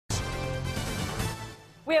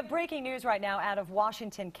We have breaking news right now out of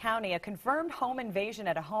Washington County. A confirmed home invasion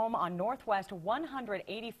at a home on Northwest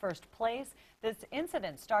 181st Place. This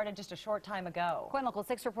incident started just a short time ago. KOIN Local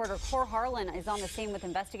 6 reporter Cor Harlan is on the scene with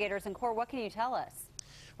investigators. And Cor, what can you tell us?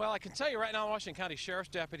 Well, I can tell you right now, Washington County Sheriff's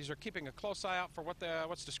deputies are keeping a close eye out for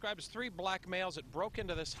what's described as three black males that broke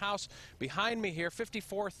into this house behind me here,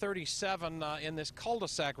 5437 in this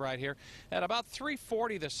cul-de-sac right here, at about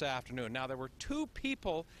 3:40 this afternoon. Now, there were two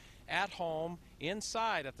people at home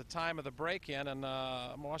inside at the time of the break-in, and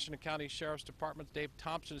Washington County Sheriff's Department Dave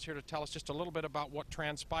Thompson is here to tell us just a little bit about what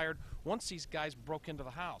transpired once these guys broke into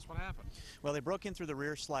the house. What happened? Well, they broke in through the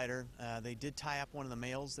rear slider. They did tie up one of the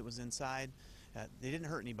males that was inside. They didn't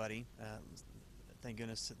hurt anybody, thank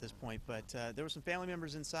goodness at this point, but there were some family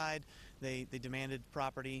members inside. They demanded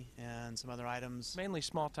property and some other items. Mainly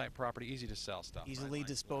small type property, easy to sell stuff. Easily right?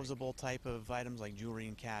 disposable type of items like jewelry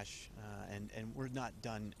and cash, and we're not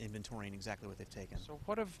done inventorying exactly what they've taken. So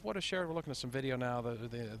what have Sheriff, we're looking at some video now,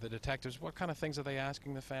 the detectives, what kind of things are they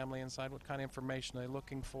asking the family inside? What kind of information are they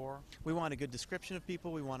looking for? We want a good description of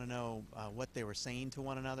people. We want to know what they were saying to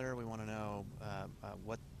one another. We want to know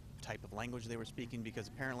what type of language they were speaking, because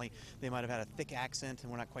apparently they might have had a thick accent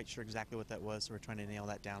and we're not quite sure exactly what that was, so we're trying to nail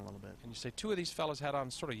that down a little bit. And you say two of these fellows had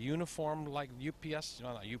on sort of uniform, like UPS,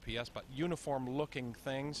 no, not UPS, but uniform looking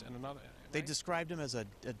things, and another. They described them as a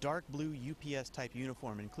dark blue UPS type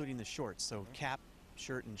uniform, including the shorts, so cap,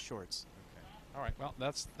 shirt, and shorts. All right, well,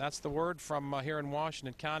 that's the word from here in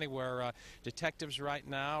Washington County, where detectives right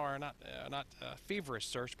now are not feverish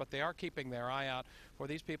search, but they are keeping their eye out for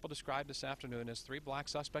these people described this afternoon as three black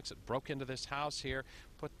suspects that broke into this house here,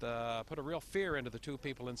 put a real fear into the two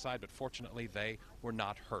people inside, but fortunately they were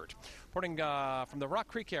not hurt. Reporting from the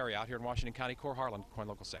Rockcreek area out here in Washington County, Cor Harlan, KOIN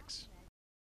Local 6.